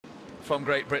from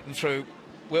Great Britain through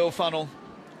Will Funnell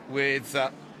with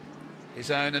his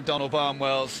own and Donald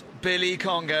Barnwell's Billy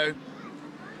Congo.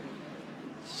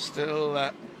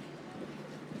 Still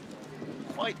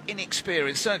quite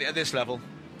inexperienced, certainly at this level.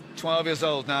 12 years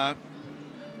old now,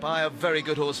 by a very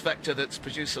good horse, Vector, that's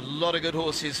produced a lot of good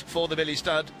horses for the Billy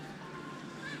stud.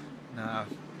 Now,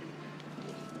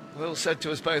 Will said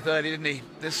to us both early, didn't he?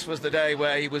 This was the day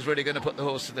where he was really going to put the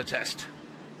horse to the test.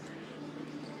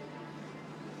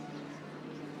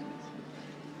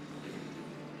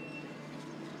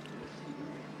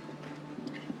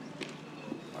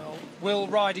 Well, Will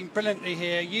riding brilliantly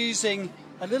here, using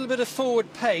a little bit of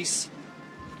forward pace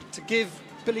to give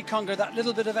Billy Congo that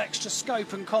little bit of extra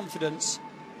scope and confidence.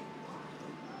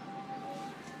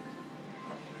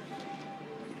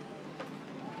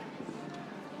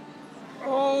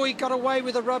 Oh, he got away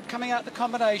with a rub coming out the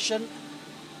combination.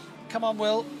 Come on,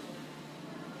 Will.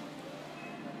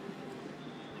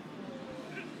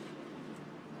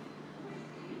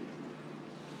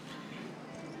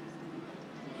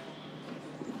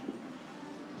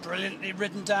 Brilliantly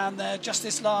ridden down there, just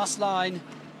this last line.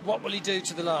 What will he do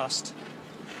to the last?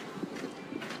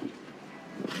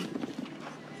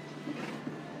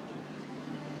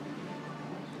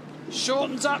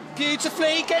 Shortens up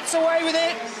beautifully, gets away with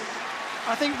it.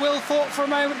 I think Will thought for a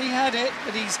moment he had it,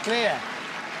 but he's clear.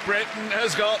 Britain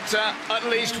has got at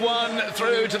least one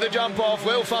through to the jump-off.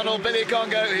 Will Funnell, Billy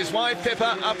Congo, his wife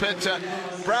Pippa up at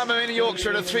Bramham in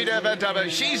Yorkshire at a three-day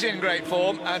event. She's in great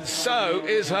form, and so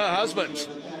is her husband.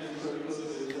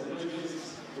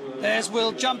 There's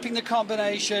Will jumping the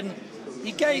combination.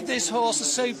 He gave this horse a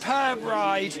superb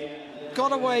ride,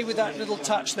 got away with that little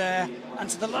touch there, and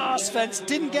to the last fence,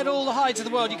 didn't get all the height of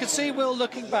the world. You could see Will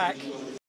looking back.